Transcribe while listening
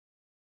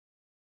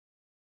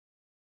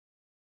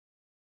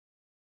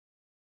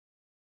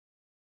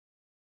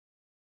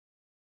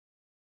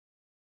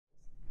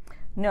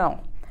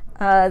No,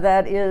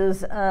 that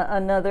is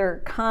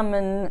another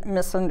common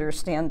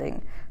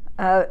misunderstanding.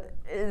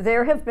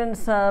 There have been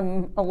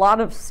a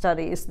lot of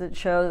studies that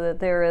show that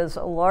there is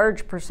a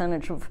large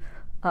percentage of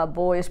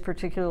boys,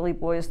 particularly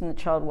boys in the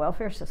child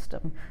welfare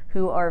system,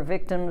 who are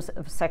victims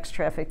of sex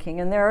trafficking.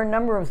 And there are a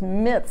number of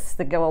myths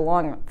that go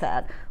along with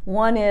that.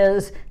 One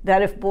is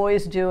that if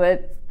boys do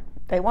it,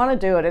 they want to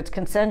do it, it's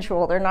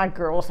consensual, they're not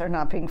girls, they're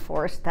not being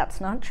forced.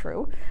 That's not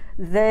true.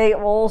 They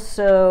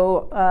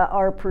also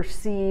are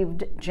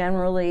perceived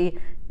generally,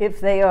 if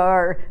they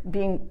are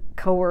being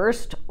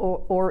coerced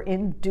or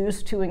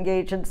induced to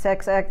engage in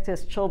sex acts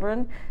as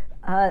children,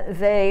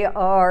 they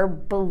are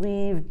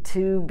believed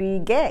to be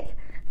gay.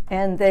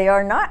 And they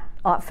are not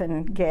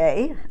often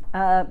gay.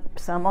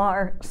 Some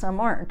are, some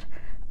aren't.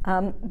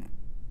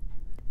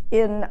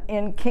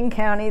 In King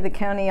County, the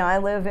county I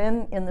live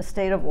in the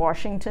state of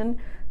Washington,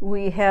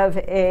 we have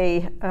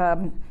a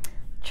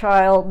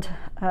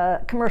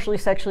commercially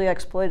sexually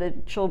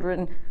exploited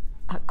children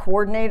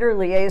coordinator,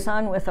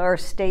 liaison with our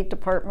State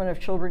Department of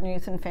Children,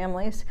 Youth, and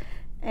Families.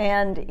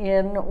 And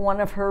in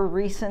one of her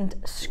recent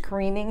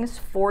screenings,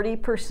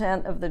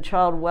 40% of the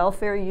child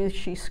welfare youth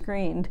she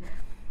screened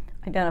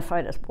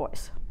identified as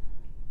boys.